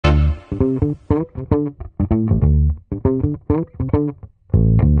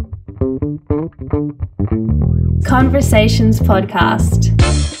Conversations Podcast.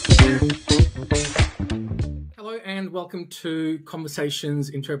 Hello and welcome to Conversations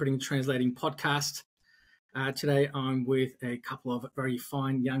Interpreting and Translating Podcast. Today I'm with a couple of very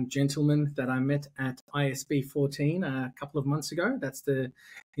fine young gentlemen that I met at ISB 14 a couple of months ago. That's the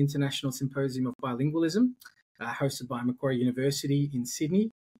International Symposium of Bilingualism, hosted by Macquarie University in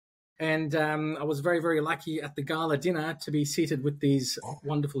Sydney. And I was very, very lucky at the gala dinner to be seated with these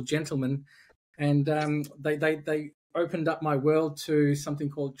wonderful gentlemen. And they opened up my world to something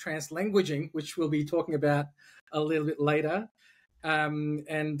called translanguaging, which we'll be talking about a little bit later.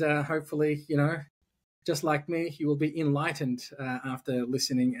 And hopefully, just like me, you will be enlightened after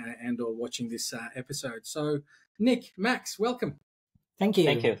listening and or watching this episode. So, Nick, Max, welcome. Thank you.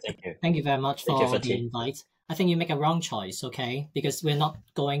 Thank you. Thank you very much for the invite. I think you make a wrong choice, okay? Because we're not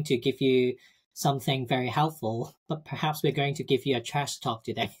going to give you something very helpful, but perhaps we're going to give you a trash talk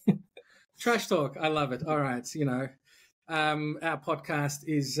today. Trash talk, I love it. All right, our podcast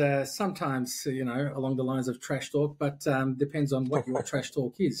is sometimes, along the lines of trash talk, but depends on what your trash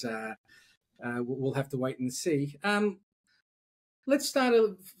talk is. We'll have to wait and see. Let's start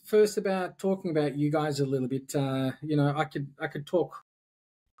first about talking about you guys a little bit. I could talk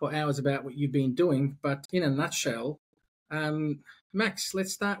for hours about what you've been doing, but in a nutshell, Max,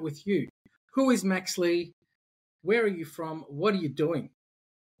 let's start with you. Who is Max Lee? Where are you from? What are you doing?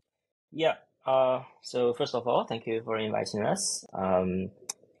 Yeah. So first of all, thank you for inviting us.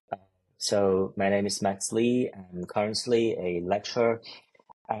 So my name is Max Lee. I'm currently a lecturer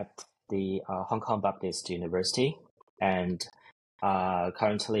at the Hong Kong Baptist University, and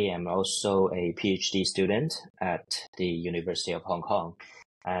currently I'm also a PhD student at the University of Hong Kong,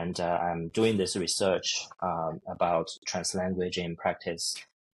 and I'm doing this research about translanguaging practice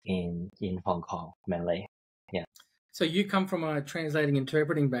in Hong Kong mainly. Yeah. So you come from a translating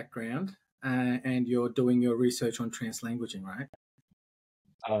interpreting background, and you're doing your research on translanguaging, right?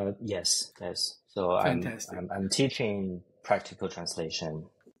 Yes. So fantastic. I'm teaching practical translation.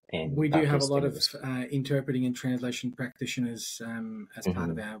 We do have a lot of interpreting and translation practitioners as part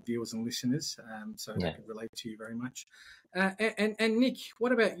of our viewers and listeners, so they can relate to you very much. And Nick,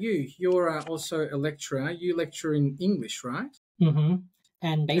 what about you? You're also a lecturer. You lecture in English, right? Mm-hmm.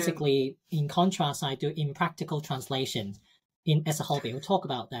 And basically, in contrast, I do impractical translation as a hobby. We'll talk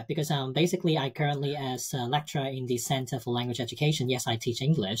about that because basically I currently as a lecturer in the Center for Language Education. Yes, I teach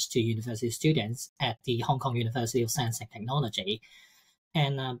English to university students at the Hong Kong University of Science and Technology.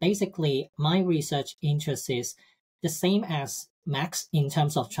 And basically, my research interest is the same as Max in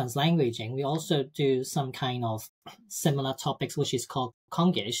terms of translanguaging. We also do some kind of similar topics, which is called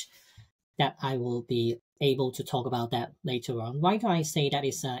Kongish, that I will be able to talk about that later on. Why do I say that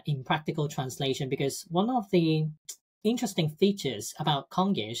is impractical translation? Because one of the interesting features about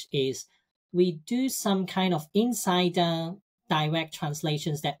Kongish is we do some kind of insider direct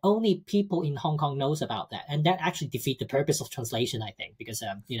translations that only people in Hong Kong knows about that. And that actually defeats the purpose of translation, I think, because,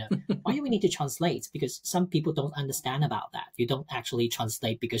 why do we need to translate? Because some people don't understand about that. You don't actually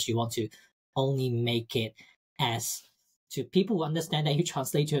translate because you want to only make it as to people who understand that you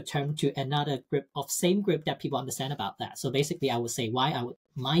translate your term to another group of same group that people understand about that. So basically, I would say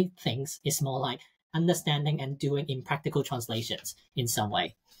my things is more like understanding and doing impractical translations in some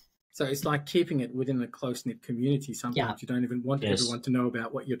way. So it's like keeping it within a close-knit community. Sometimes you don't even want everyone to know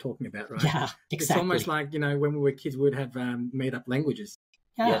about what you're talking about, right? Yeah, exactly. It's almost like, when we were kids, we would have made-up languages.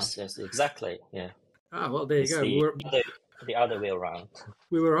 Yeah. Yes, exactly. Yeah. Oh, well, there you go. The other way around.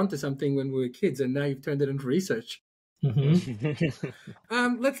 We were onto something when we were kids, and now you've turned it into research.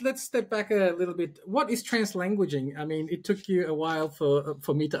 Mm-hmm. Let's step back a little bit. What is translanguaging? I mean, it took you a while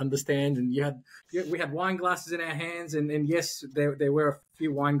for me to understand, and we had wine glasses in our hands, and yes, there were a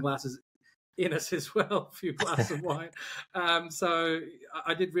few wine glasses in us as well, a few glasses of wine. So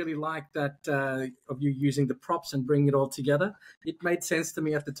I did really like that of you using the props and bringing it all together. It made sense to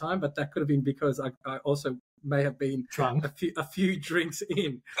me at the time, but that could have been because I also may have been drunk, a few drinks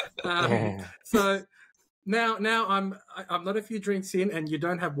in. So. Now I'm not a few drinks in, and you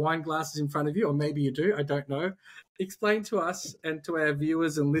don't have wine glasses in front of you, or maybe you do. I don't know. Explain to us and to our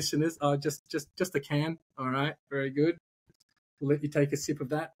viewers and listeners. Just a can. All right, very good. We'll let you take a sip of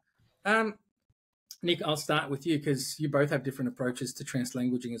that. Nick, I'll start with you because you both have different approaches to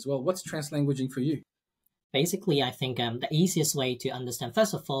translanguaging as well. What's translanguaging for you? Basically, I think the easiest way to understand,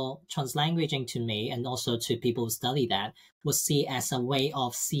 first of all, translanguaging to me and also to people who study that was see as a way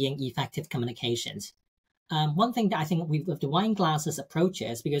of seeing effective communications. One thing that I think with the wine glasses approach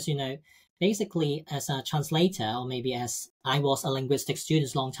is because, basically, as a translator, or maybe as I was a linguistic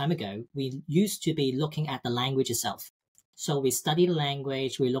student a long time ago, we used to be looking at the language itself. So we study the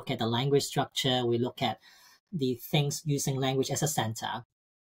language, we look at the language structure, we look at the things using language as a center.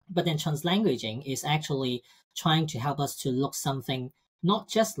 But then translanguaging is actually trying to help us to look something, not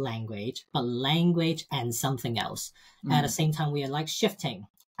just language, but language and something else. At the same time, we are like shifting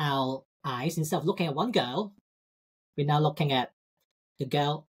our eyes. Instead of looking at one girl, we're now looking at the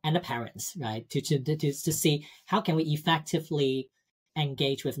girl and the parents, right? To see how can we effectively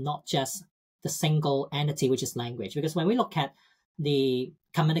engage with not just the single entity, which is language. Because when we look at the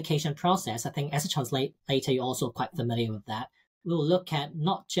communication process, I think as a translator, you're also quite familiar with that. We'll look at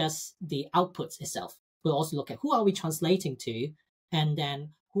not just the outputs itself. We'll also look at who are we translating to, and then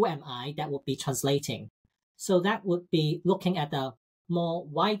who am I that would be translating. So that would be looking at the more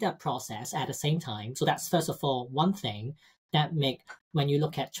wider process at the same time. So that's first of all one thing that make, when you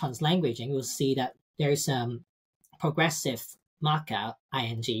look at translanguaging, you'll see that there is progressive marker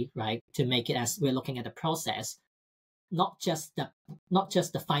ing, right, to make it as we're looking at the process, not just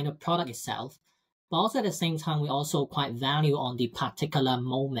the final product itself, but also at the same time we also quite value on the particular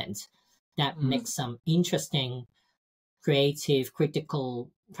moment that makes some interesting creative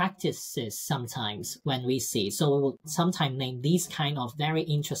critical practices sometimes when we see. So we will sometimes name these kind of very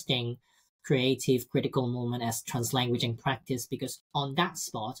interesting creative critical moment as translanguaging practice, because on that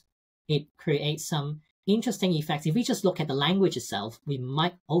spot it creates some interesting effects. If we just look at the language itself, we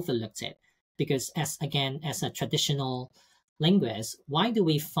might overlook it, because as a traditional linguist, why do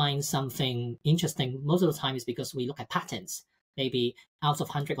we find something interesting? Most of the time is because we look at patterns. Maybe out of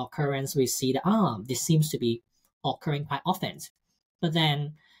 100 occurrence, we see that this seems to be occurring quite often. But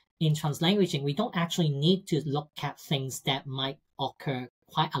then in translanguaging, we don't actually need to look at things that might occur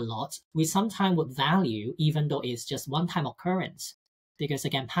quite a lot. We sometimes would value, even though it's just one-time occurrence, because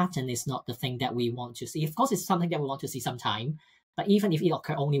again, pattern is not the thing that we want to see. Of course, it's something that we want to see sometime, but even if it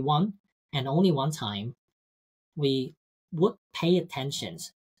occurs only one time, we would pay attention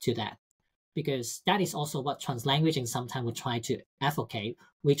to that, because that is also what translanguaging sometimes would try to advocate.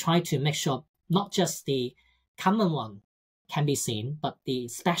 We try to make sure not just the common one can be seen, but the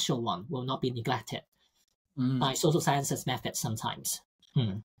special one will not be neglected by social sciences methods sometimes.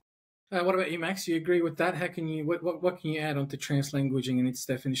 What about you, Max? Do you agree with that? How can you what can you add on to translanguaging and its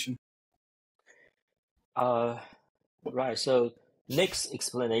definition? Right. So Nick's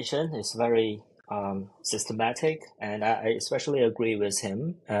explanation is very systematic, and I especially agree with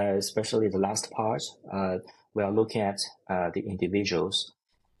him, especially the last part. We are looking at the individuals.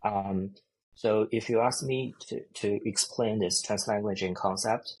 So if you ask me to explain this translanguaging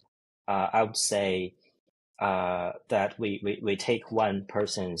concept, I would say that we take one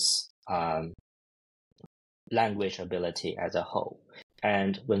person's language ability as a whole.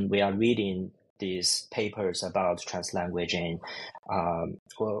 And when we are reading these papers about translanguaging,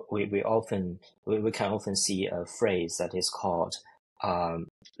 we can often see a phrase that is called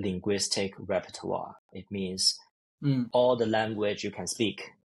linguistic repertoire. It means all the language you can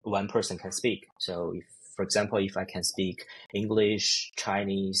speak, one person can speak. So if, for example, if I can speak English,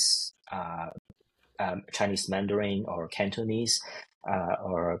 Chinese, Chinese Mandarin, or Cantonese,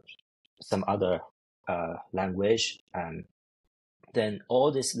 or some other language, then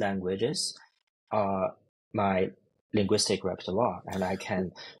all these languages are my linguistic repertoire, and I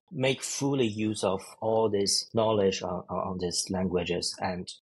can make fully use of all this knowledge on these languages and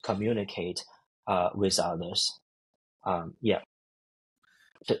communicate with others.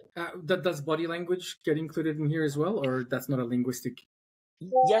 Does body language get included in here as well, or that's not a linguistic?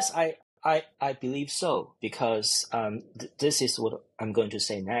 Yes, I believe so, because this is what I'm going to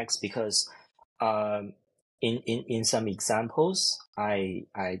say next, because in some examples, I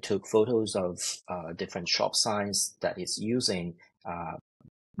took photos of different shop signs that is using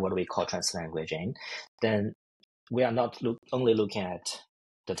what we call translanguaging. Then we are not only looking at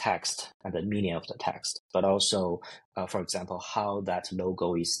the text and the meaning of the text, but also, for example, how that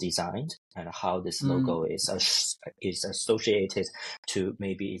logo is designed and how this logo is associated to,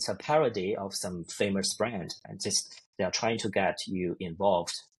 maybe it's a parody of some famous brand, and just they are trying to get you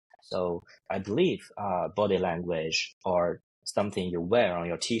involved. So I believe body language or something you wear on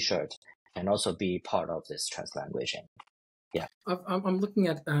your T-shirt can also be part of this translanguaging. Yeah, I'm looking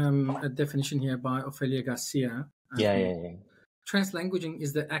at a definition here by Ofelia Garcia. Translanguaging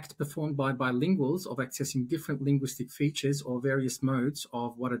is the act performed by bilinguals of accessing different linguistic features or various modes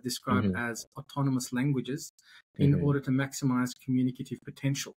of what are described as autonomous languages in order to maximize communicative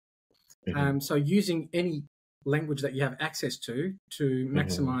potential. So using any language that you have access to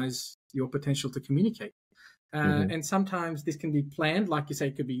maximize your potential to communicate. And sometimes this can be planned, like you say,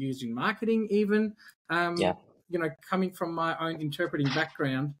 it could be used in marketing even. You know, coming from my own interpreting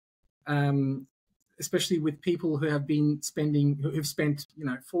background, especially with people who have who've spent, you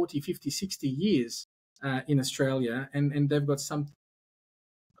know, 40, 50, 60 years in Australia, and they've got some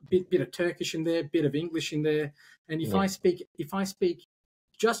bit of Turkish in there, bit of English in there. And if I speak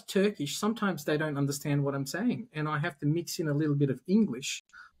just Turkish, sometimes they don't understand what I'm saying, and I have to mix in a little bit of English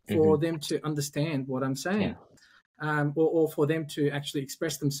for them to understand what I'm saying. Or for them to actually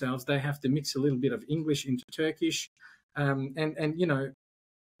express themselves, they have to mix a little bit of English into Turkish. And you know,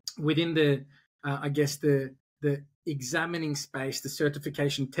 within the, I guess, the examining space, the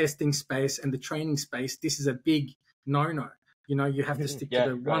certification testing space, and the training space, this is a big no-no. You know, you have to stick to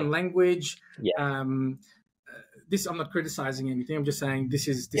the one language. This, I'm not criticizing anything. I'm just saying this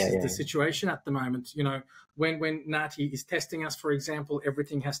is the situation at the moment. You know, when Nati is testing us, for example,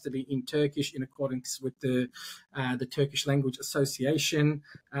 everything has to be in Turkish in accordance with the Turkish Language Association.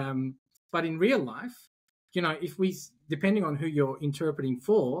 But in real life, you know, depending on who you're interpreting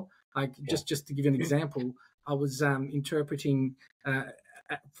for, like just to give you an example, I was interpreting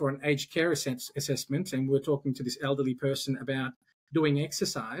for an aged care assessment, and we're talking to this elderly person about doing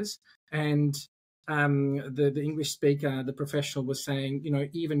exercise, and the English speaker, the professional, was saying, you know,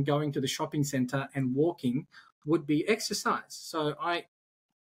 even going to the shopping centre and walking would be exercise. So I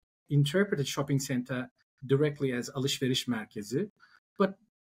interpreted shopping centre directly as alışveriş merkezi, but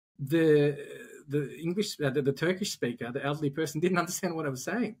the English, the Turkish speaker, the elderly person, didn't understand what I was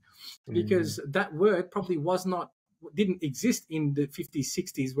saying, because that word probably didn't exist in the 50s,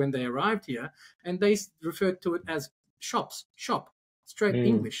 60s when they arrived here, and they referred to it as shop, straight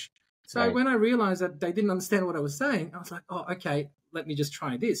English. So when I realized that they didn't understand what I was saying, I was like, oh, okay, let me just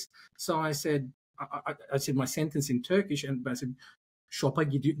try this. So I said, I said my sentence in Turkish, and I said, shop'a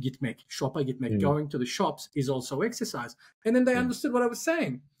gitmek, going to the shops is also exercise. And then they understood what I was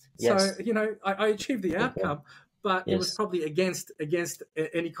saying. So, you know, I achieved the outcome, but it was probably against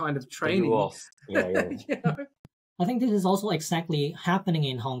any kind of training. You know? I think this is also exactly happening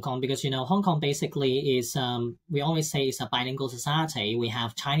in Hong Kong, because, you know, Hong Kong basically is, we always say it's a bilingual society. We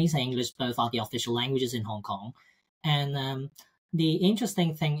have Chinese and English, both are the official languages in Hong Kong. And the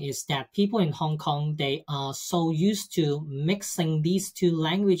interesting thing is that people in Hong Kong, they are so used to mixing these two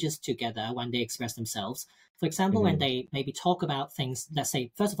languages together when they express themselves. For example, when they maybe talk about things, let's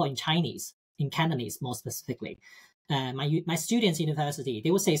say, first of all, in Chinese, in Cantonese more specifically, my students in university,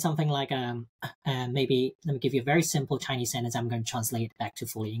 they will say something like, maybe, let me give you a very simple Chinese sentence. I'm going to translate it back to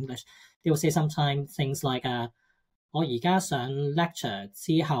fully English. They will say sometimes things like, 我而家上 lecture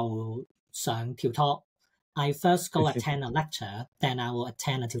之後上 tutor. I first go attend a lecture, then I will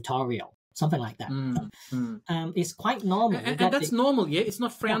attend a tutorial. Something like that. It's quite normal. And that's normal, yeah? It's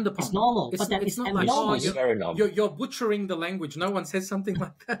not frowned upon. It's normal. But that it's not like, you're butchering the language. No one says something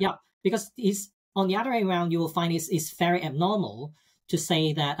like that. Yeah, because on the other way around, you will find it's very abnormal to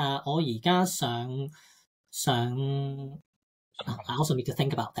say that 我而家上 I also need to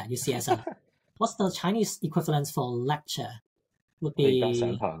think about that. You see, as a what's the Chinese equivalent for lecture? Would be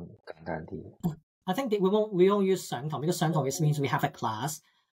I think that we won't use 上堂, because 上堂means we have a class.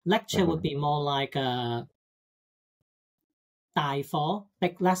 Lecture would be more like a 大課,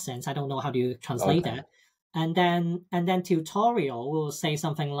 big lessons. I don't know how do you translate that. And then tutorial will say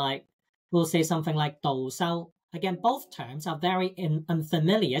something like 導修. Again, both terms are very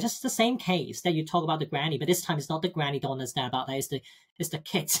unfamiliar. Just the same case that you talk about the granny, but this time it's not the granny don't understand about that. It's the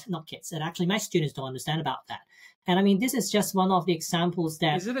kids, not kids. And actually, my students don't understand about that. And I mean, this is just one of the examples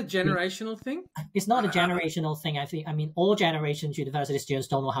that... Is it a generational thing? It's not a generational thing. I mean, all generations, university students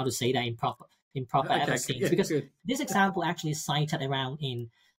don't know how to say that in proper ever scenes. Because this example actually cited around in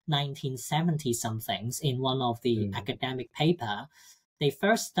 1970-somethings in one of the academic paper. They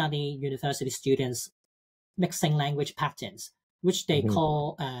first study university students mixing language patterns, which they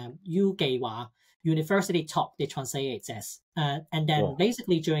call 語記話, university talk, they translate it as. And then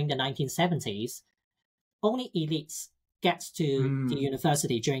basically during the 1970s, only elites gets to the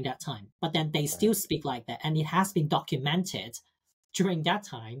university during that time. But then they still speak like that. And it has been documented during that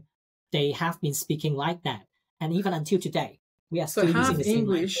time, they have been speaking like that. And even until today, we are still using the same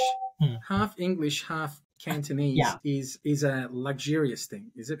language. Half English, half Cantonese is a luxurious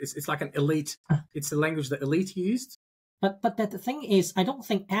thing, is it? It's like an elite. It's the language the elite used. But the thing is, I don't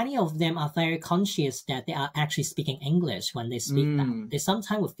think any of them are very conscious that they are actually speaking English when they speak that. They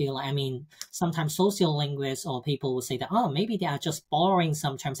sometimes would feel like, I mean, sometimes sociolinguists or people will say that, oh, maybe they are just borrowing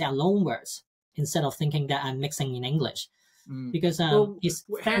some terms, they are loan words, instead of thinking that I'm mixing in English. Because it's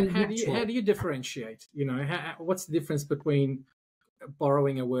how do you differentiate? You know, what's the difference between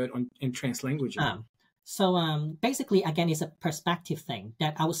borrowing a word and translanguaging? So basically, again, it's a perspective thing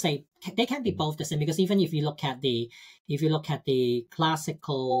that I would say they can be both the same, because even if you look at the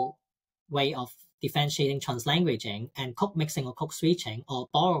classical way of differentiating translanguaging and code mixing or code switching or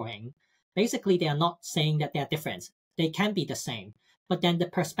borrowing, basically they are not saying that they are different. They can be the same. But then the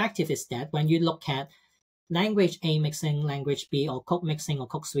perspective is that when you look at language A mixing, language B, or code mixing or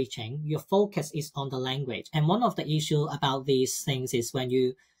code switching, your focus is on the language. And one of the issue about these things is when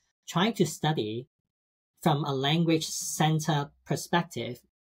you try to study from a language center perspective,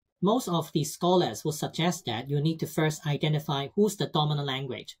 most of the scholars will suggest that you need to first identify who's the dominant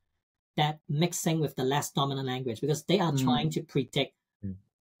language, that mixing with the less dominant language, because they are trying to predict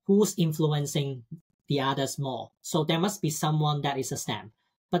who's influencing the others more. So there must be someone that is a stamp,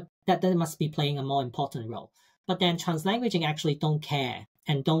 but that must be playing a more important role. But then translanguaging actually don't care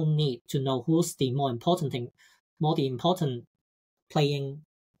and don't need to know who's the more important playing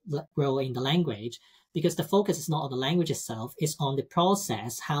role in the language, because the focus is not on the language itself, it's on the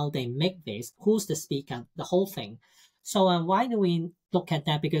process, how they make this, who's the speaker, the whole thing. So why do we look at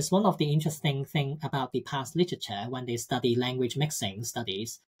that? Because one of the interesting thing about the past literature, when they study language mixing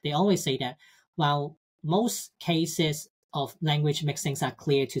studies, they always say that while most cases of language mixings are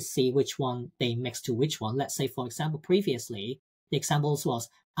clear to see which one they mix to which one. Let's say, for example, previously, the examples was,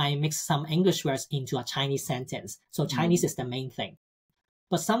 I mixed some English words into a Chinese sentence. So Chinese is the main thing.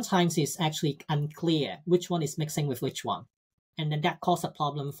 But sometimes it's actually unclear which one is mixing with which one. And then that causes a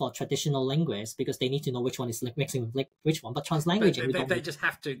problem for traditional linguists, because they need to know which one is mixing with which one. But translanguaging, they just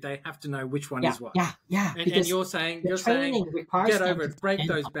have to know which one is what. Yeah. And you're saying get over it, break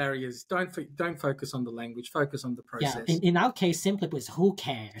those barriers. Don't focus on the language, focus on the process. Yeah. In our case, simply put, who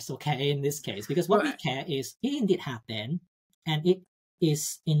cares? Okay, in this case, because what we care is it indeed happened, and it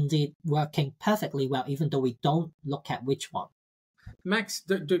is indeed working perfectly well, even though we don't look at which one. Max,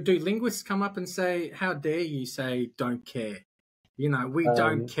 do linguists come up and say, "How dare you say don't care"? We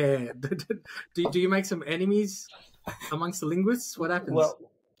don't care. Do you make some enemies amongst the linguists? What happens?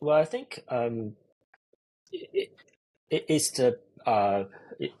 Well, I think it's the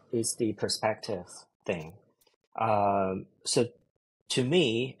perspective thing. So to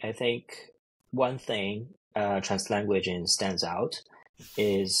me, I think one thing translanguaging stands out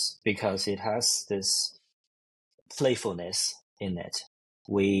is because it has this playfulness in it.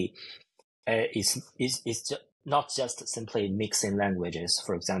 It's not just simply mixing languages.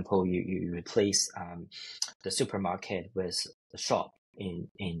 For example, you replace the supermarket with the shop in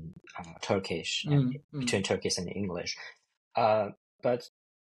Turkish, between Turkish and English. But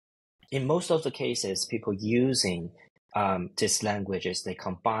in most of the cases, people using these languages, they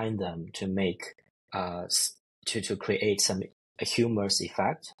combine them to make to create a humorous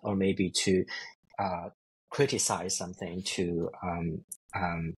effect, or maybe to criticize something, to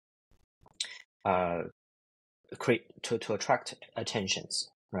attract attentions,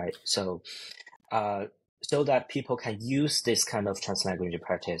 right? So that people can use this kind of translanguaging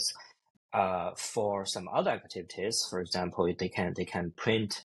practice for some other activities. For example, they can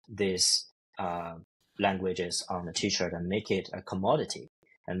print these languages on a t-shirt and make it a commodity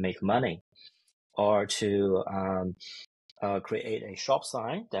and make money, or to create a shop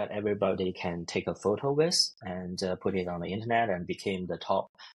sign that everybody can take a photo with and put it on the internet, and became the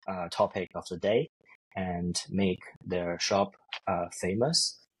top topic of the day, and make their shop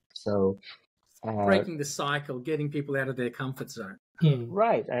famous. So breaking the cycle, getting people out of their comfort zone.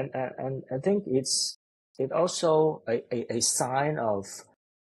 Right, and I think it's also a sign of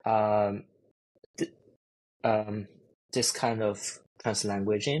this kind of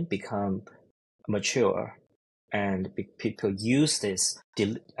translanguaging become mature, and people use this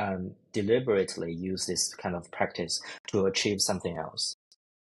deliberately use this kind of practice to achieve something else.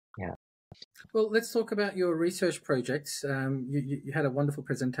 Yeah. Well, let's talk about your research projects. You had a wonderful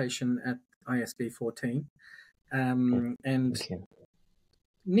presentation at ISB 14, and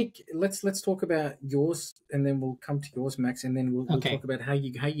Nick, let's talk about yours, and then we'll come to yours, Max, and then we'll talk about how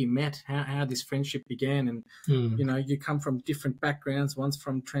you met, how this friendship began, and you come from different backgrounds. One's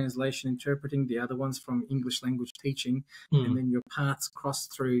from translation interpreting, the other one's from English language teaching, and then your paths cross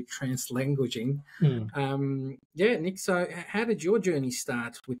through translanguaging. Nick, so how did your journey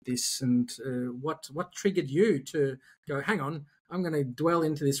start with this, and what triggered you to go, hang on, I'm going to dwell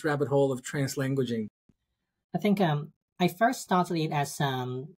into this rabbit hole of translanguaging? I think I first started it as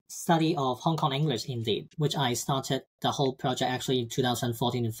study of Hong Kong English, indeed, which I started the whole project actually in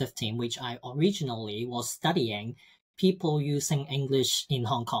 2014 and 15, which I originally was studying people using English in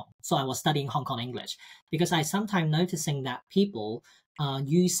Hong Kong. So I was studying Hong Kong English because I sometimes noticing that people are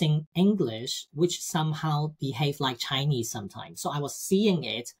using English, which somehow behave like Chinese sometimes. So I was seeing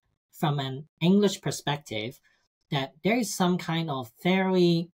it from an English perspective, that there is some kind of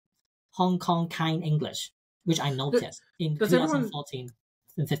very Hong Kong kind English, which I noticed in 2014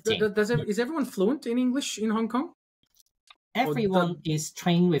 and 15. Is everyone fluent in English in Hong Kong? Everyone is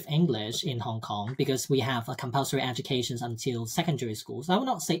trained with English in Hong Kong because we have a compulsory education until secondary school. So I would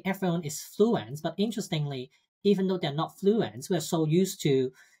not say everyone is fluent, but interestingly, even though they're not fluent, we're so used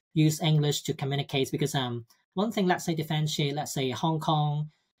to use English to communicate because one thing, let's say differentiate, let's say Hong Kong,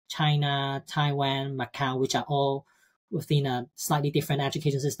 China, Taiwan, Macau, which are all within a slightly different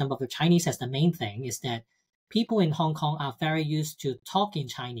education system, but with Chinese as the main thing, is that people in Hong Kong are very used to talk in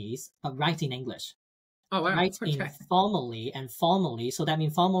Chinese, but write in English. Oh, wow. Write Okay. informally and formally. So that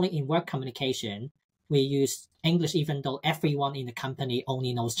means formally in work communication, we use English even though everyone in the company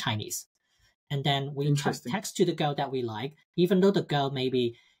only knows Chinese. And then we text to the girl that we like, even though the girl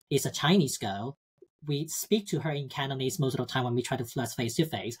maybe is a Chinese girl, we speak to her in Cantonese most of the time when we try to flirt face to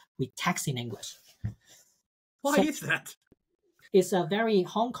face, we text in English. Why is that? It's a very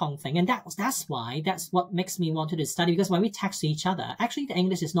Hong Kong thing. And that's what makes me want to study, because when we text each other, actually the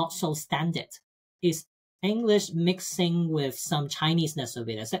English is not so standard. It's English mixing with some Chineseness of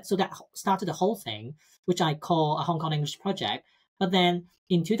it. So that started the whole thing, which I call a Hong Kong English project. But then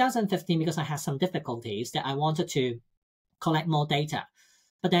in 2015, because I had some difficulties, that I wanted to collect more data.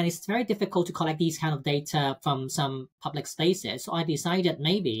 But then it's very difficult to collect these kind of data from some public spaces. So I decided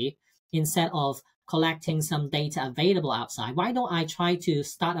maybe instead of collecting some data available outside, why don't I try to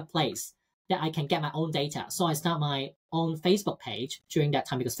start a place that I can get my own data? So I start my own Facebook page during that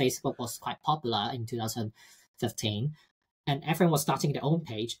time, because Facebook was quite popular in 2015 and everyone was starting their own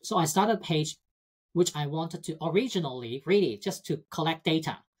page. So I started a page which I wanted to originally really just to collect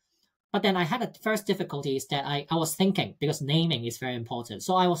data. But then I had a first difficulty is that I was thinking, because naming is very important.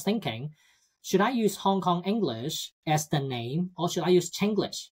 So I was thinking, should I use Hong Kong English as the name, or should I use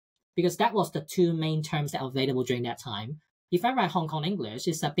Chinglish? Because that was the two main terms that were available during that time. If I write Hong Kong English,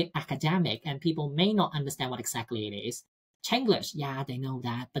 it's a bit academic and people may not understand what exactly it is. Chinglish, yeah, they know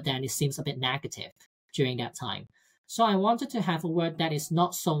that, but then it seems a bit negative during that time. So I wanted to have a word that is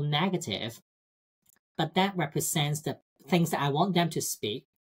not so negative, but that represents the things that I want them to speak.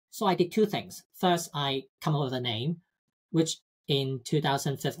 So I did two things. First, I come up with a name, which in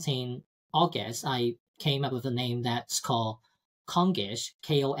 2015 August, I came up with a name that's called Kongish,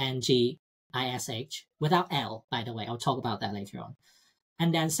 Kongish, without L, by the way. I'll talk about that later on.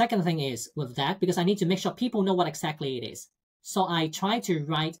 And then second thing is with that, because I need to make sure people know what exactly it is. So I try to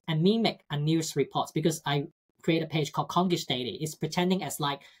write and mimic a news report, because I create a page called Kongish Daily. It's pretending as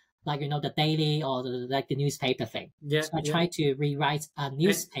like the daily or the newspaper thing. Yeah. So I try to rewrite a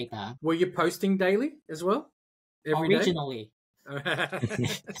newspaper. And were you posting daily as well? Originally.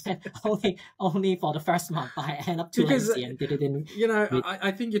 only for the first month, but I end up too lazy and didn't.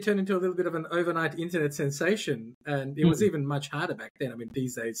 I think you turned into a little bit of an overnight internet sensation, and it was even much harder back then. I mean,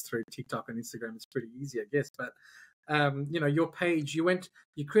 these days through TikTok and Instagram, it's pretty easy, I guess. But your page,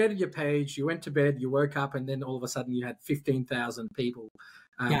 you created your page, you went to bed, you woke up, and then all of a sudden you had 15,000 people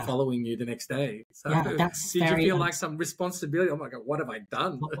following you the next day. So that's did you feel like some responsibility? Oh my God, what have I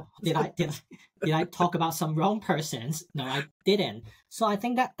done? Did I talk about some wrong persons? No, I didn't. So I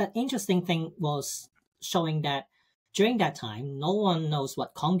think that the interesting thing was showing that during that time, no one knows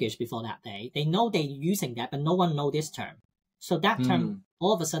what Kongish before that day. They know they're using that, but no one knows this term. So that term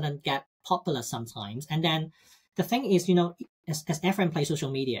all of a sudden get popular sometimes. And then the thing is, as everyone plays social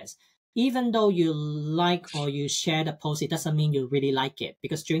medias, even though you like or you share the post, it doesn't mean you really like it,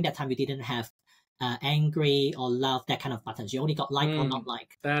 because during that time you didn't have angry or love, that kind of buttons. You only got like or not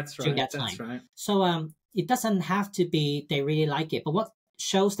like. That's right. During that time. That's right. So it doesn't have to be they really like it, but what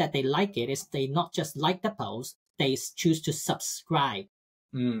shows that they like it is they not just like the post, they choose to subscribe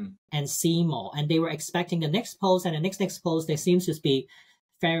and see more. And they were expecting the next post and the next post. They seem to be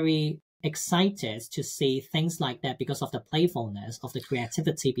very excited to see things like that because of the playfulness of the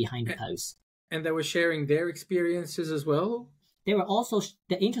creativity behind the post. And they were sharing their experiences as well? They were also,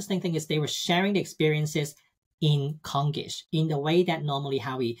 the interesting thing is they were sharing the experiences in Kongish, in the way that normally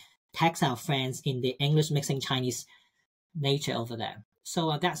how we text our friends in the English mixing Chinese nature over there.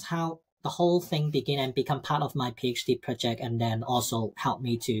 So that's how the whole thing began and become part of my PhD project, and then also helped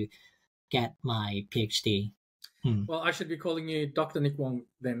me to get my PhD. Well, I should be calling you Dr. Nick Wong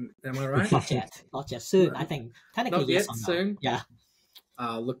then, am I right? Not yet. Soon. I think technically not yes yet, or no. soon? Yeah.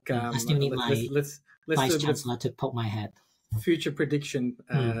 Look, I still need my let's Vice do Chancellor to poke my head. Future prediction,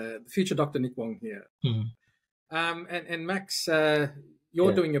 future Dr. Nick Wong here. And Max,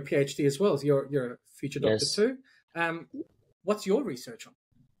 you're doing your PhD as well. So you're a future doctor too. What's your research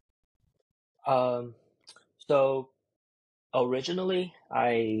on? So originally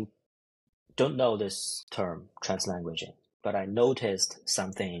I don't know this term, translanguaging, but I noticed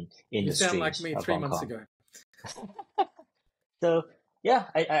something in You the sound street like me of 3 Hong months Kong. ago. So yeah,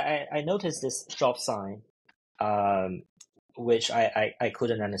 I noticed this shop sign, which I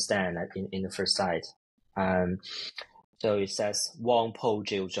couldn't understand in the first sight. So it says Wong Po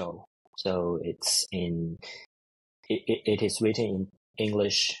Jiu Zhou. So it is written in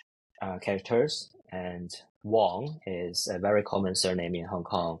English characters, and Wong is a very common surname in Hong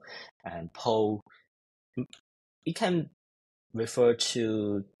Kong, and Po, it can refer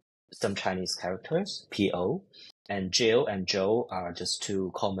to some Chinese characters, P-O, and Jill and Joe are just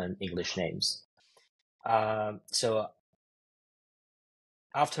two common English names. So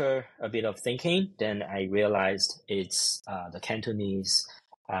after a bit of thinking, then I realized it's the Cantonese,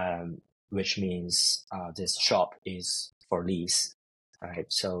 which means this shop is for lease. Right.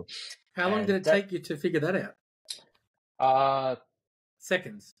 So How long did it take you to figure that out?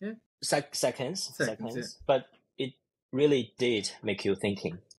 Seconds, yeah? Seconds. Yeah. But it really did make you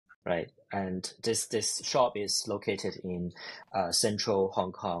thinking, right? And this shop is located in central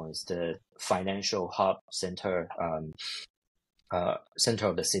Hong Kong. It's the financial hub center, center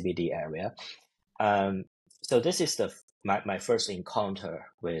of the CBD area. So this is my first encounter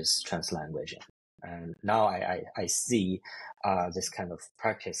with translanguaging. And now I see this kind of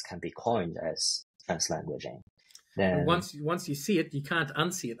practice can be coined as translanguaging. Then once you see it, you can't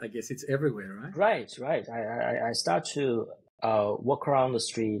unsee it. I guess it's everywhere, right? Right. I start to walk around the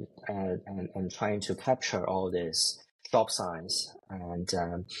street and trying to capture all these shop signs. And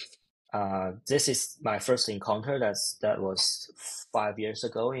this is my first encounter. That was 5 years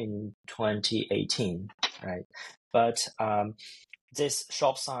ago in 2018, right? But this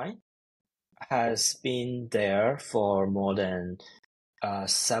shop sign has been there for more than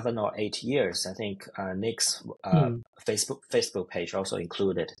 7 or 8 years. I think Nick's Facebook page also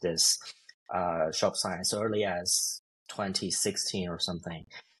included this shop sign as early as 2016 or something.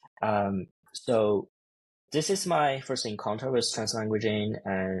 So this is my first encounter with translanguaging,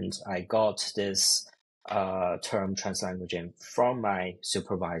 and I got this term translanguaging from my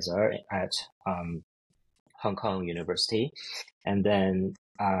supervisor at Hong Kong University. And then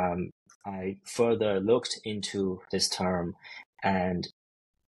I further looked into this term and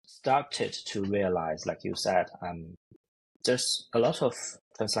started to realize, like you said, there's a lot of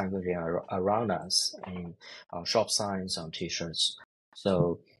translanguaging around us in shop signs, on T-shirts.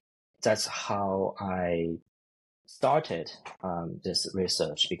 So that's how I started this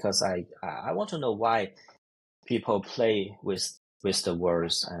research, because I want to know why people play with the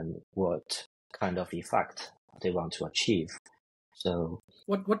words and what kind of effect they want to achieve. So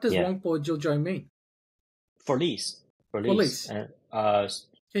what does Wong Po Jiu Zhou mean? For lease. And,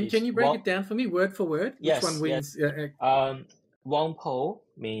 can you break it down for me word for word? Yes. Which one wins? Wong Po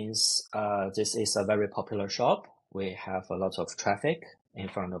means this is a very popular shop. We have a lot of traffic in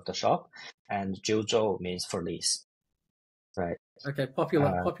front of the shop, and Jiu Zhou means for lease. Right. Okay,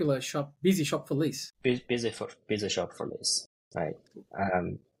 popular shop, busy shop for lease. Busy shop for lease. Right.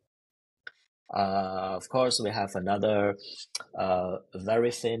 Of course, we have another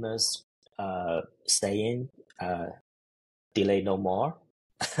very famous saying, delay no more.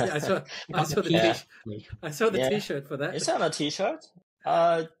 Yeah, I saw the T-shirt for that. It's on a T-shirt.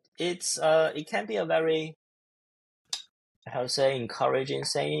 It can be a very, how to say, encouraging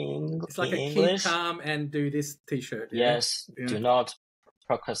saying. It's like in a English. Keep calm and do this T-shirt. Yes, do not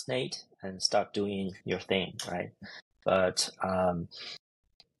procrastinate and start doing your thing, right? But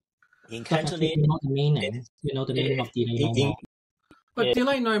in Cantonese, you know the meaning. You know the meaning of delay no more. But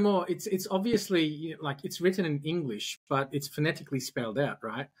delay no more. It's obviously like it's written in English, but it's phonetically spelled out,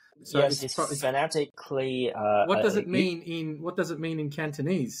 right? So yes, it's phonetically. What does it mean in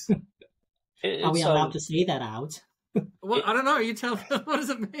Cantonese? Are we allowed to say that out? Well, I don't know. You tell me. What does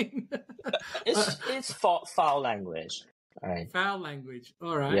it mean? It's foul language. Right. Foul language.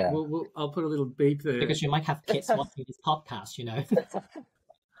 All right. Yeah. I'll put a little beep there. Because you might have kids watching this podcast, you know.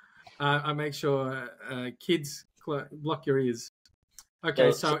 I make sure kids block your ears.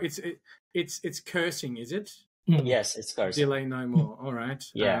 Okay, so it's cursing, is it? Yes, it's cursing. Delay no more. All right.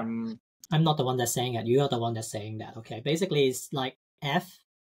 Yeah. I'm not the one that's saying it. You are the one that's saying that. Okay. Basically, it's like F.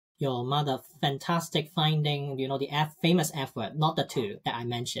 Your mother, fantastic finding. You know the famous F word, not the two that I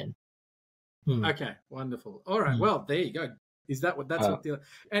mentioned. Okay, wonderful. All right. Well, there you go. Is that what that's what delay?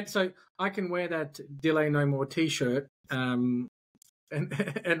 And so I can wear that delay no more T-shirt. And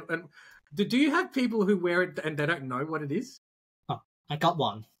do you have people who wear it and they don't know what it is? Oh, I got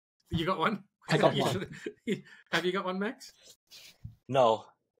one. You got one? I got one. Have you got one, Max? No,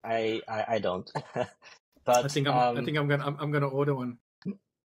 I don't. But I think I'm gonna order one.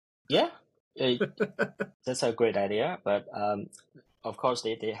 Yeah, That's a great idea, but of course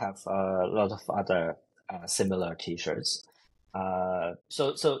they have a lot of other similar T-shirts.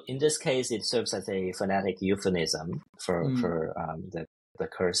 So in this case, it serves as a phonetic euphemism for the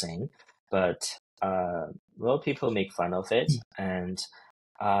cursing, but well, people make fun of it, and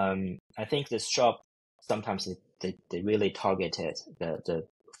I think this shop sometimes they really targeted the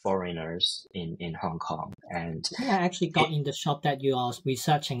foreigners in Hong Kong, and I actually got in the shop that you are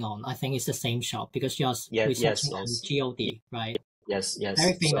researching on. I think it's the same shop because you're researching on GOD, right? Yes.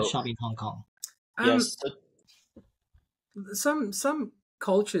 Very famous shop in Hong Kong. Yes. Some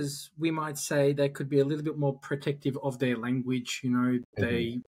cultures, we might say, they could be a little bit more protective of their language.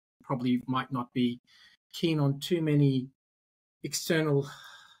 They probably might not be keen on too many external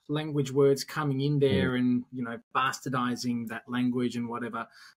language words coming in there and bastardizing that language and whatever.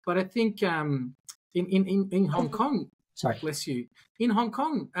 But I think in Hong Kong, sorry, bless you, in Hong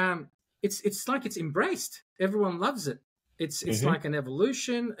Kong, it's like it's embraced. Everyone loves it. It's like an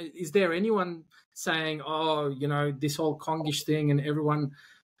evolution. Is there anyone saying, this whole Kongish thing and everyone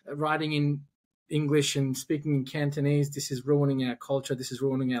writing in English and speaking in Cantonese, this is ruining our culture, this is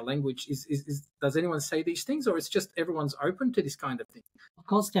ruining our language? Does anyone say these things, or it's just everyone's open to this kind of thing? Of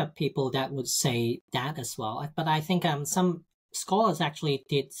course, there are people that would say that as well. But I think some scholars actually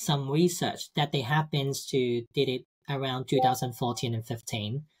did some research that they happens to did it around 2014 and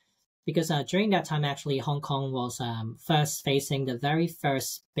 15. Because during that time, actually, Hong Kong was first facing the very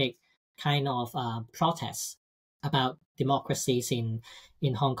first big kind of protests about democracies in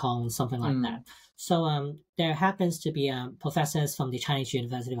Hong Kong, something like that. So there happens to be professors from the Chinese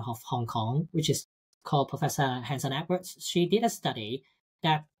University of Hong Kong, which is called Professor Hanson Edwards. She did a study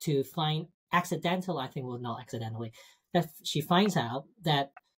that to find that she finds out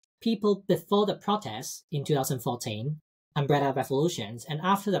that people before the protests in 2014, umbrella revolutions, and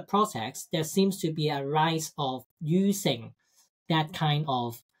after the protests, there seems to be a rise of using that kind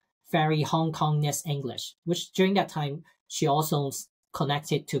of very Hong Kongness English, which during that time, she also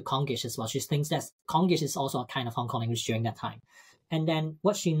connected to Kongish as well. She thinks that Kongish is also a kind of Hong Kong English during that time. And then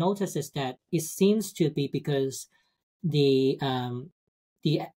what she noticed is that it seems to be because the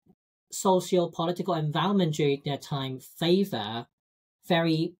socio-political environment during that time favor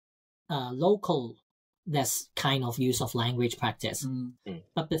very local this kind of use of language practice.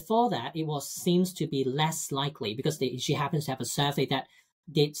 But before that, it seems to be less likely because she happens to have a survey that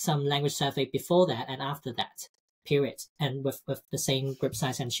did some language survey before that and after that period, and with the same group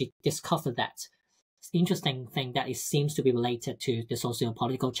size, and she discovered that interesting thing that it seems to be related to the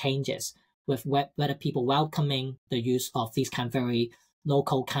socio-political changes with whether people welcoming the use of these kind of very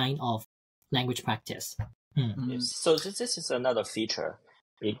local kind of language practice. Yes. So this is another feature.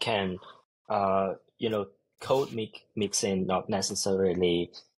 It can code mixing not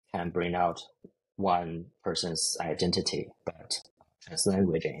necessarily can bring out one person's identity, but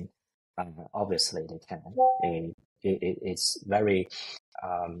translanguaging, obviously they can. It's very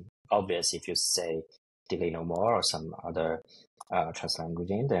obvious if you say delay no more or some other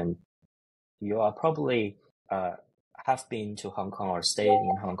translanguaging, then you are probably have been to Hong Kong or stayed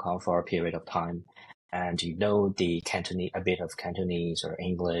in Hong Kong for a period of time, and you know the Cantonese, a bit of Cantonese or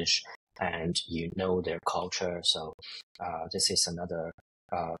English, and you know their culture. So this is another,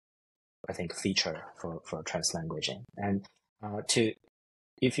 I think, feature for translanguaging. And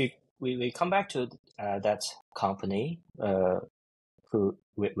we come back to that company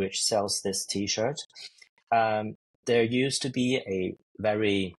which sells this T-shirt. There used to be a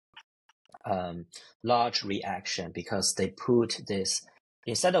very large reaction because they put this,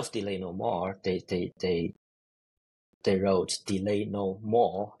 instead of delay no more, they wrote delay no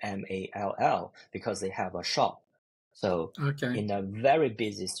more, MALL, because they have a shop. So in a very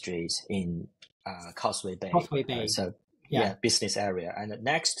busy street in Causeway Bay. Business area. And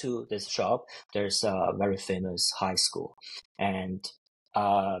next to this shop, there's a very famous high school. And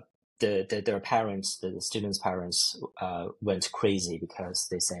their parents, the students' parents, went crazy because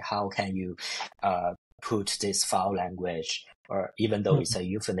they say, how can you put this foul language, or even though it's a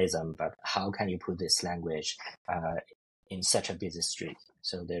euphemism, but how can you put this language in such a busy street?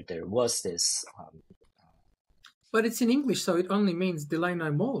 So there was this. But it's in English, so it only means delay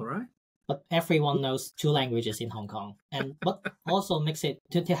no more, right? But everyone knows two languages in Hong Kong. And what also makes it,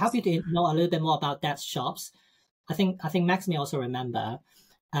 to help you to know a little bit more about that shops, I think Max may also remember,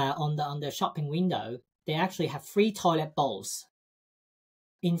 on the shopping window, they actually have 3 toilet bowls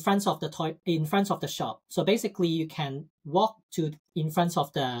in front of the shop. So basically, you can walk in front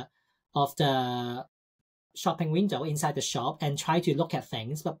of the shopping window inside the shop and try to look at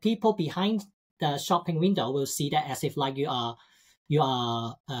things, but people behind the shopping window will see that as if like you you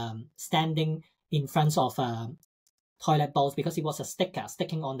are standing in front of toilet bowls because it was a sticker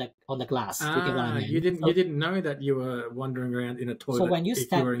sticking on the glass. You get what I mean? You didn't know that you were wandering around in a toilet. So when you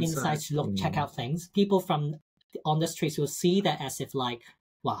step were inside to check out things, people from on the streets will see that as if like,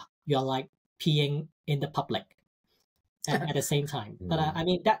 wow, you're like peeing in the public at the same time. But I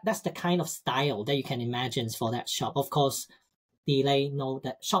mean that's the kind of style that you can imagine for that shop. Of course, they know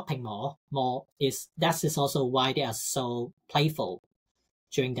that shopping mall is also why they are so playful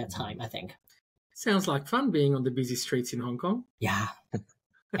during that time, I think. Sounds like fun being on the busy streets in Hong Kong. Yeah.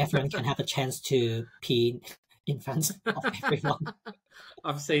 Everyone can have a chance to pee in front of everyone.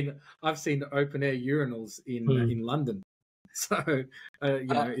 I've seen open air urinals in London, so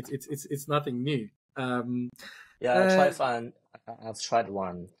it's nothing new. I've tried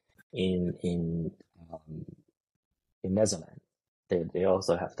one in Netherlands. They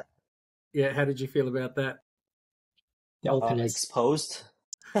also have that. Yeah, how did you feel about that? The openness. Exposed.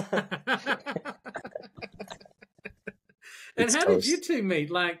 And how did you two meet?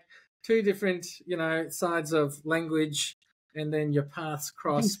 Like two different, sides of language, and then your paths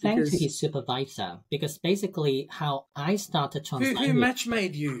cross. Thanks to his supervisor, because basically how I started translating. Who match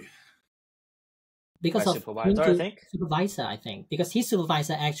made you? Because My of supervisor, I think, because his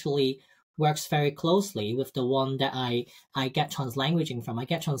supervisor actually works very closely with the one that I get translanguaging from. I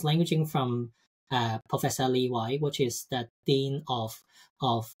get translanguaging from Professor Lee Wai, which is the dean of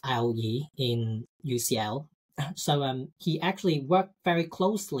FHEA in UCL. So he actually worked very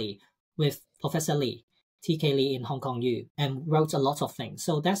closely with Professor Lee, TK Lee in Hong Kong U, and wrote a lot of things.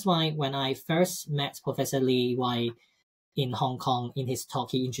 So that's why when I first met Professor Lee Wai in Hong Kong, in his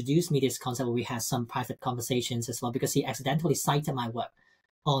talk, he introduced me this concept where we had some private conversations as well, because he accidentally cited my work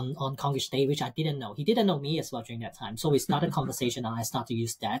on Kongish Day, which I didn't know. He didn't know me as well during that time. So we started a conversation and I started to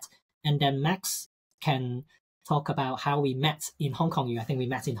use that. And then Max can talk about how we met in Hong Kong. I think we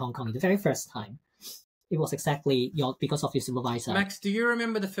met in Hong Kong the very first time. It was exactly because of your supervisor. Max, do you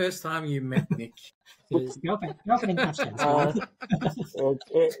remember the first time you met Nick? It was girlfriend questions.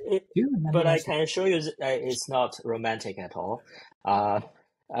 But I can assure you it's not romantic at all. Oh,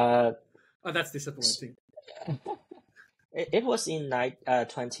 that's disappointing. It was in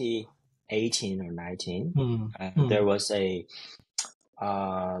 2018 or 19. There was a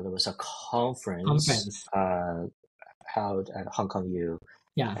conference held at Hong Kong U.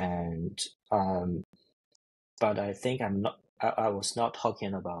 Yeah. And but I think I was not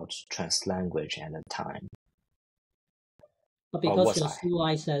talking about translanguage at the time. But because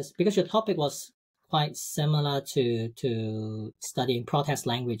your topic was quite similar to studying protest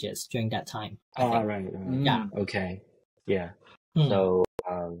languages during that time. Right. Yeah. Okay. Yeah. So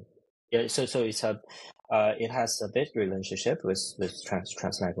so it's it has a big relationship with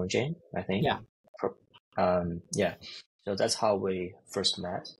translanguaging, I think. Yeah. Yeah. So that's how we first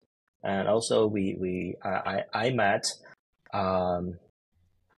met, and also I met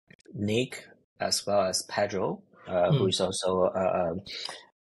Nick as well as Pedro, who is also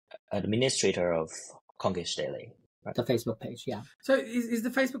administrator of Kongish Daily. Right? The Facebook page, yeah. So is the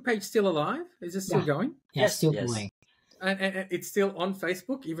Facebook page still alive? Is it still going? Yeah, still going. And it's still on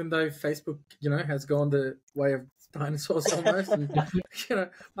Facebook, even though Facebook, has gone the way of dinosaurs almost. And,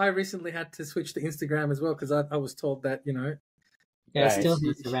 I recently had to switch to Instagram as well because I was told that, Yeah, it still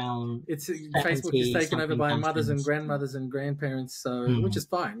has around. Facebook is taken over by mothers and grandmothers and grandparents, so which is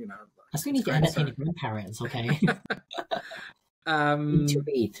fine, I still need to entertain the grandparents, okay? To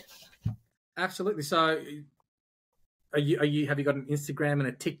read. Absolutely. So, have you got an Instagram and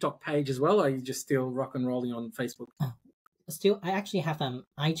a TikTok page as well? Or are you just still rock and rolling on Facebook? I actually have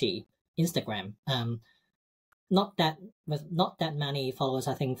IG, Instagram. Not that many followers.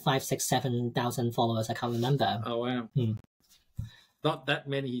 I think 5, 6, 7,000 followers. I can't remember. Oh wow. Not that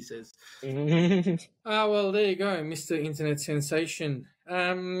many, he says. Well, there you go, Mr. Internet Sensation.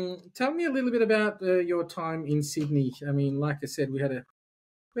 Tell me a little bit about your time in Sydney. I mean, like I said, we had a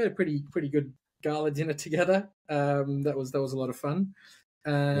pretty good gala dinner together. That was a lot of fun.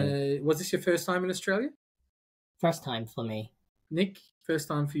 Was this your first time in Australia? First time for me. Nick, first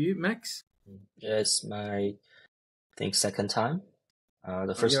time for you. Max? Yes, I think second time.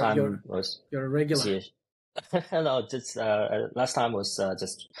 The first time was... You're a regular. No, just last time was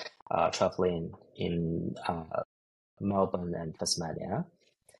just traveling in Melbourne and Tasmania.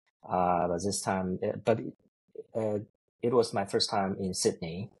 But this time, it was my first time in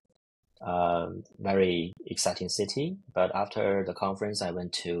Sydney. Very exciting city. But after the conference, I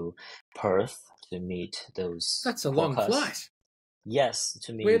went to Perth to meet those. That's a long flight. Yes,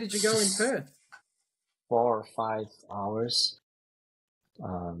 to meet. Where did you go in Perth? 4 or 5 hours.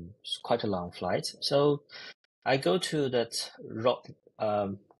 It's quite a long flight. So I go to that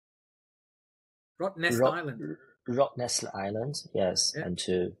Rottnest Island. Rottnest Island, yes, Yeah. and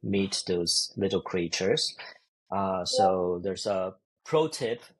to meet those little creatures. So there's a pro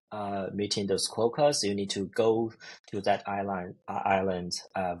tip. Meeting those quokkas, you need to go to that island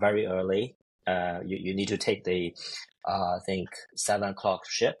very early. You need to take the I think 7 o'clock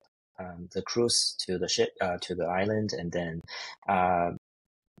ship, the cruise to the ship to the island, and then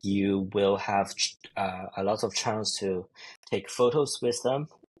you will have a lot of chance to take photos with them,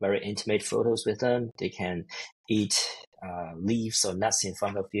 very intimate photos with them. They can eat leaves or nuts in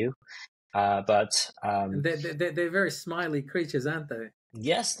front of you. But And they're very smiley creatures, aren't they?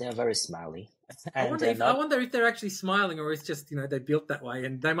 yes, they're very smiley. I And wonder if they're actually smiling, or it's just they're built that way,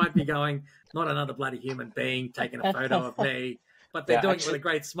 and they might be going, not another bloody human being taking a photo of me, but they're doing it with a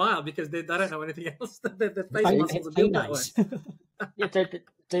great smile because they don't know anything else. Their face muscles are built that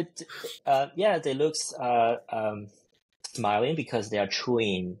way. they look smiling because they are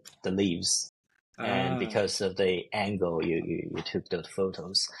chewing the leaves, and because of the angle you took those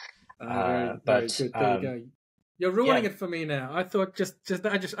photos. Very good. There you go. You're ruining it for me now. I thought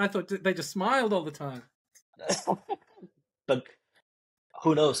I thought they just smiled all the time. But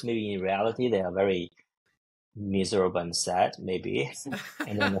who knows? Maybe in reality they are very miserable and sad. Maybe,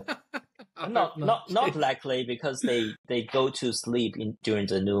 and then not likely because they go to sleep during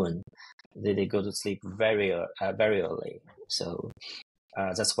the noon. They go to sleep very early. So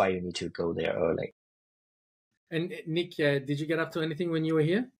that's why you need to go there early. And Nick, did you get up to anything when you were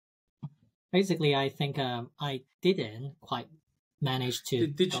here? Basically, I think I didn't quite manage to.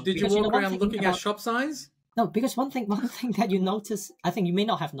 Did you walk around looking at shop signs? No, because one thing that you notice, I think you may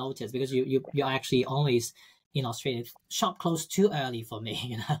not have noticed because you're actually always in Australia. Shop closed too early for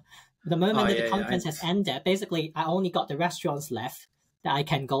me. The moment that the conference has ended, basically I only got the restaurants left that I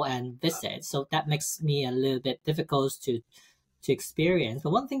can go and visit. So that makes me a little bit difficult to experience.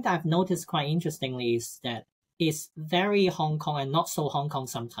 But one thing that I've noticed quite interestingly is that it's very Hong Kong and not so Hong Kong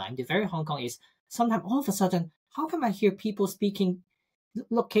sometimes. The very Hong Kong is sometimes all of a sudden, how come I hear people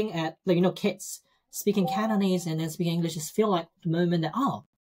looking at, kids speaking Cantonese and then speaking English, just feel like the moment that,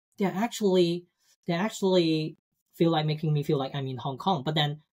 they actually feel like making me feel like I'm in Hong Kong. But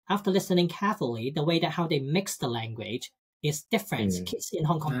then after listening carefully, the way that how they mix the language is different. Kids in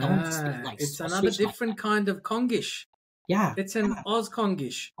Hong Kong don't speak like it's another different kind of Kongish. Yeah. It's an Oz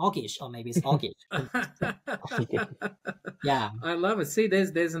Kongish. Augish, or maybe it's Augish. Yeah. I love it. See,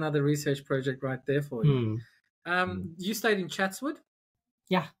 there's another research project right there for you. You stayed in Chatswood?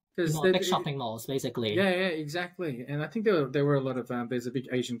 Yeah. Because big shopping malls, basically. Yeah, exactly. And I think there were a lot of there's a big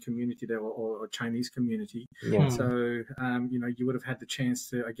Asian community there or Chinese community. Yeah. So you would have had the chance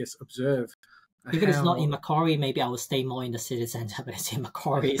to, I guess, observe. If it's not in Macquarie, maybe I will stay more in the city centre. But it's in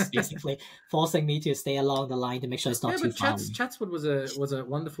Macquarie, it's basically forcing me to stay along the line to make sure it's not too far. Chatswood was a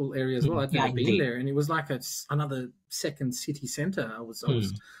wonderful area as well. I'd never been there, and it was like another second city centre. I was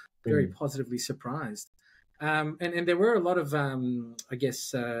very positively surprised. And there were a lot of I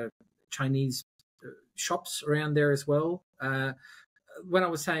guess Chinese shops around there as well. When I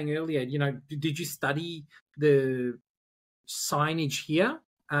was saying earlier, did you study the signage here?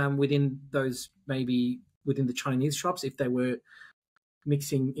 Within those, maybe within the Chinese shops, if they were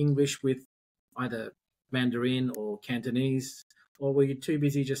mixing English with either Mandarin or Cantonese, or were you too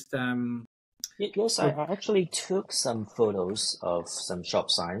busy just? Yes, I actually took some photos of some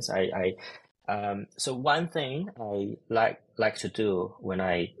shop signs. So one thing I like to do when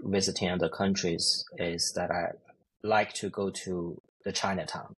I visiting other countries is that I like to go to the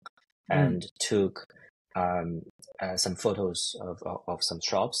Chinatown and took some photos of some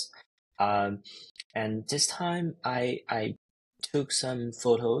shops. And this time I took some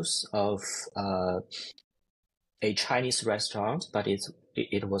photos of a Chinese restaurant, but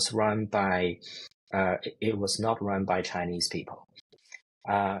it was run by it was not run by Chinese people.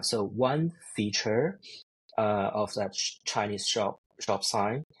 So one feature of that Chinese shop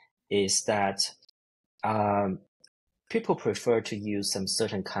sign is that people prefer to use some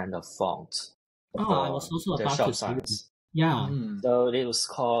certain kind of font. I was also about to say that. Yeah. So it was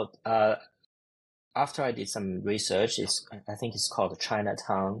called, after I did some research, I think it's called the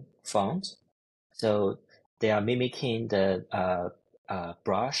Chinatown font. So they are mimicking the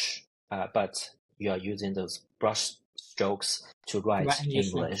brush, but you are using those brush strokes to write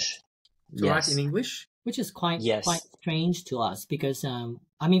English. Write in English? Which is quite strange to us because,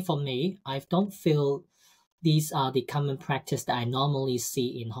 for me, I don't feel these are the common practice that I normally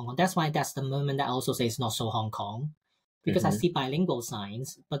see in Hong Kong. That's why that's the moment that I also say it's not so Hong Kong. because I see bilingual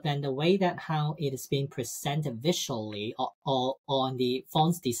signs, but then the way that how it is being presented visually or on the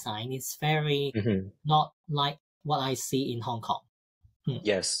fonts design is very not like what I see in Hong Kong.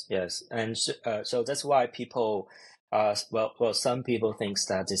 Yes, and so that's why people, some people think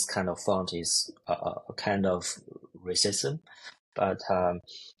that this kind of font is a kind of racism, but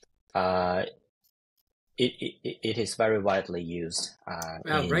it is very widely used.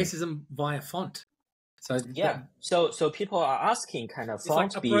 Racism via font. So yeah, so people are asking, kind of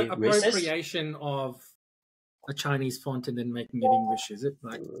font like be racist? Appropriation of a Chinese font and then making it English, is it?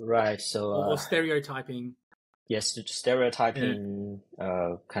 Like right. So or stereotyping. Yes, stereotyping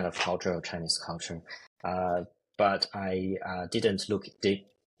kind of culture, Chinese culture. But I didn't look deep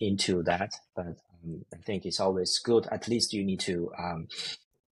into that. But I think it's always good. At least you need to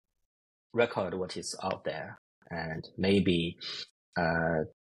record what is out there, and maybe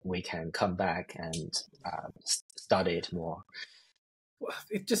we can come back and study it more. Well,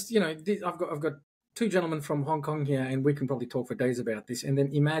 it just, I've got two gentlemen from Hong Kong here, and we can probably talk for days about this. And then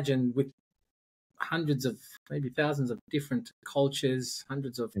imagine with hundreds of, maybe thousands of different cultures,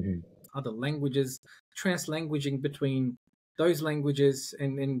 hundreds of other languages, translanguaging between those languages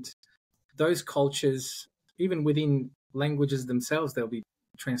and those cultures, even within languages themselves, there'll be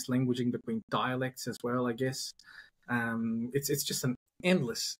translanguaging between dialects as well, I guess. It's just an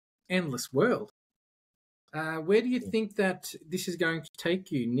endless world. Where do you think that this is going to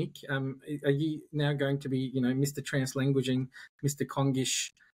take you, Nick? Are you now going to be, Mr. Translanguaging, Mr.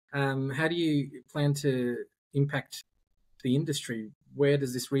 Kongish? How do you plan to impact the industry? Where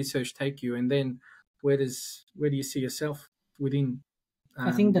does this research take you? And then where do you see yourself within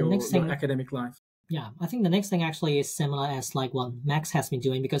I think the next thing, your academic life? Yeah, I think the next thing actually is similar as like what Max has been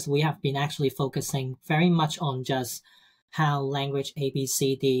doing, because we have been actually focusing very much on just how language A, B,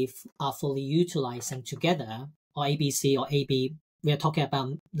 C, D are fully utilizing together, or ABC or AB. We are talking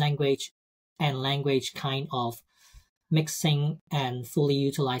about language and language kind of mixing and fully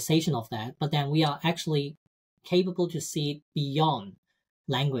utilization of that. But then we are actually capable to see beyond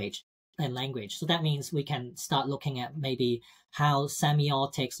language and language. So that means we can start looking at maybe how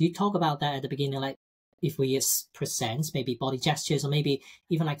semiotics, you talk about that at the beginning, like if we present maybe body gestures or maybe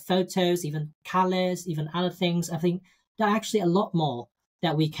even like photos, even colors, even other things. I think there are actually a lot more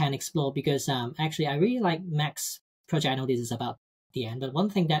that we can explore, because actually I really like Max's project. I know this is about the end, but one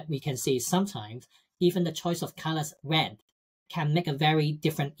thing that we can see is sometimes even the choice of colors, red, can make a very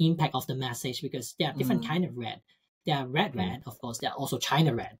different impact of the message, because there are different kind of red. There are red, of course. There are also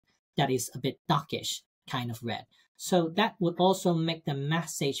China red that is a bit darkish kind of red. So that would also make the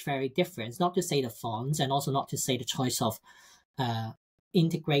message very different. Not to say the fonts, and also not to say the choice of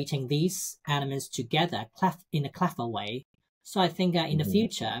integrating these elements together in a clever way. So I think in the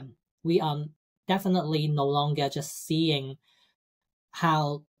future, we are definitely no longer just seeing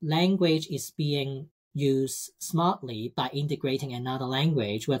how language is being used smartly by integrating another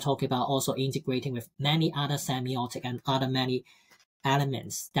language. We're talking about also integrating with many other semiotic and other many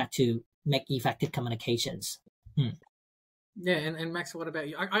elements that to make effective communications. Yeah, and Max, what about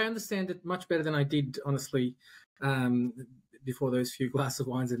you? I understand it much better than I did, honestly, before those few glasses of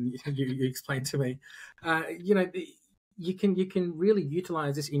wines, and you explained to me. You can really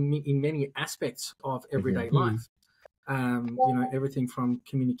utilize this in many aspects of everyday life. Everything from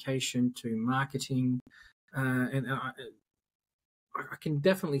communication to marketing, and I can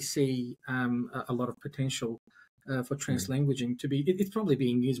definitely see a lot of potential for translanguaging to be. It's probably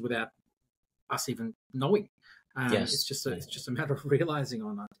being used without us even knowing. Yes. It's just a matter of realizing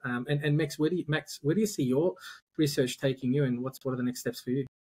or not. And Max, where do you see your research taking you, and what are the next steps for you?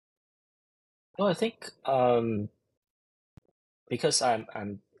 Well, I think because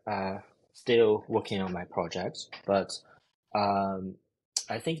I'm still working on my project, but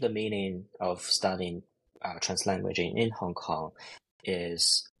I think the meaning of studying translanguaging in Hong Kong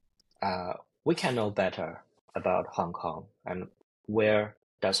is we can know better about Hong Kong and where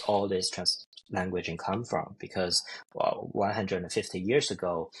does all this translanguaging come from, because 150 years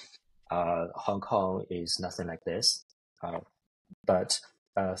ago, Hong Kong is nothing like this. But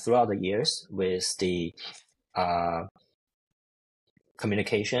throughout the years, with the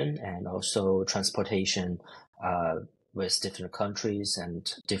communication and also transportation with different countries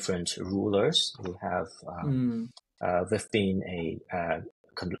and different rulers, we have we've been a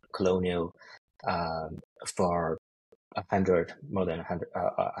colonial for more than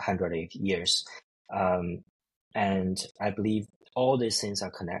 108 years. And I believe all these things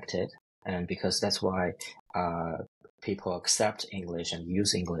are connected, and because that's why people accept English and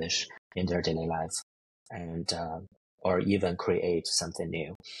use English in their daily life, and or even create something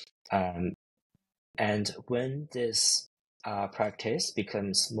new. And when this practice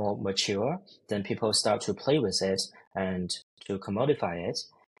becomes more mature, then people start to play with it and to commodify it.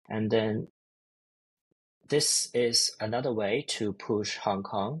 And then this is another way to push Hong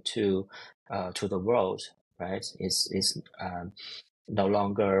Kong to the world, right? It's no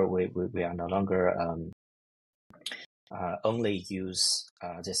longer we are no longer only use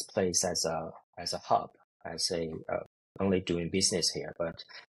this place as a hub, as a only doing business here, but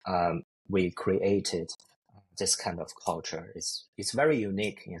we created this kind of culture. It's very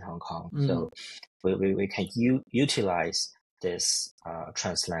unique in Hong Kong. So we can utilize this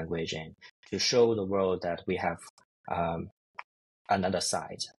translanguaging to show the world that we have another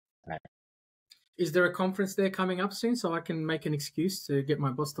side. Right? Is there a conference there coming up soon so I can make an excuse to get my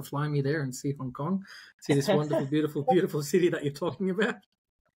boss to fly me there and see Hong Kong, see this wonderful, beautiful, beautiful city that you're talking about?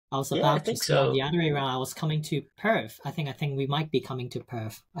 I was about to say on the other way around. I was coming to Perth. I think we might be coming to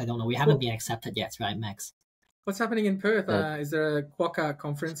Perth. I don't know. We haven't been accepted yet, right, Max? What's happening in Perth? Is there a Quokka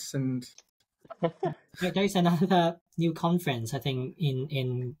conference? And there is another new conference, I think,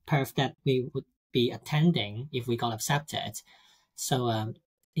 in Perth that we would be attending if we got accepted. So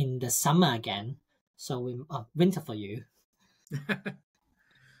in the summer again. So winter for you.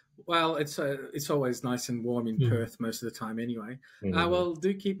 Well, it's always nice and warm in Perth most of the time anyway. Well,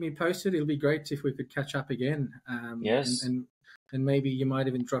 do keep me posted. It'll be great if we could catch up again. Yes. And maybe you might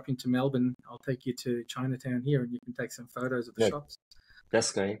even drop into Melbourne. I'll take you to Chinatown here and you can take some photos of the shops.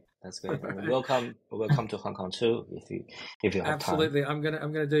 That's great. Right. Welcome to Hong Kong too, if you have Absolutely. time.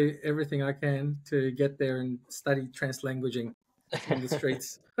 I'm gonna do everything I can to get there and study translanguaging in the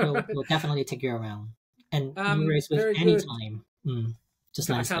streets. We'll definitely take you around. And with any time. Just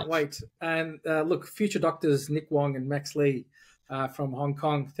I can't wait. And look, future doctors Nick Wong and Max Lee from Hong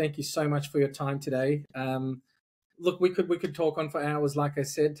Kong, thank you so much for your time today. Look, we could talk on for hours, like I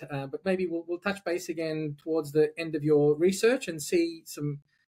said, but maybe we'll touch base again towards the end of your research and see some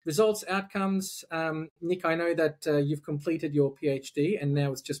results, outcomes. Nick, I know that you've completed your PhD and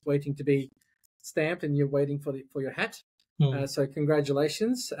now it's just waiting to be stamped and you're waiting for your hat. So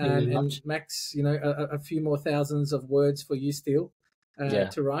congratulations. And Max, a few more thousands of words for you still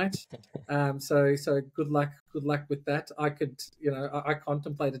to write. So good luck with that. I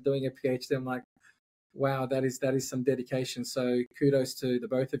contemplated doing a PhD. I'm like, wow, that is some dedication. So kudos to the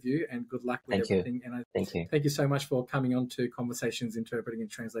both of you and good luck with everything. And thank you so much for coming on to Conversations Interpreting and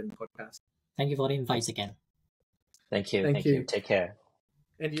Translating Podcast. Thank you for the invite again. Thank you. Take care.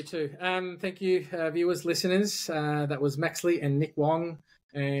 And you too. Thank you, viewers, listeners. That was Max Lee and Nick Wong,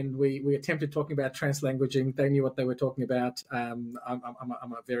 and we attempted talking about translanguaging. They knew what they were talking about. I'm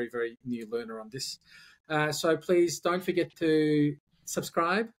a very, very new learner on this. So please don't forget to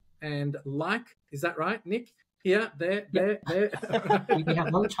subscribe and like. Is that right, Nick? Here, there. We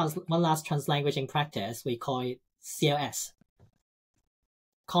have one last translanguaging practice. We call it CLS.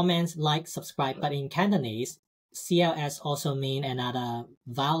 Comment, like, subscribe. But in Cantonese, CLS also mean another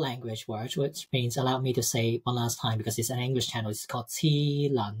vowel language word, which means allow me to say one last time because it's an English channel. It's called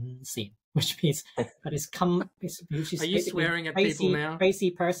Qi Lan Xin, which means but it's Are you swearing at crazy, people now? Crazy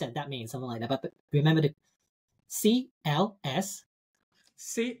person. That means something like that. But remember the CLS.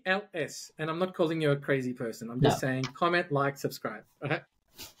 CLS, and I'm not calling you a crazy person. I'm just saying comment, like, subscribe. All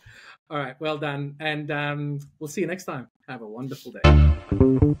right, well done, and we'll see you next time. Have a wonderful day.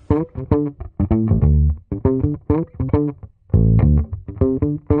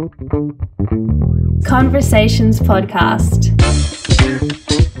 Conversations Podcast.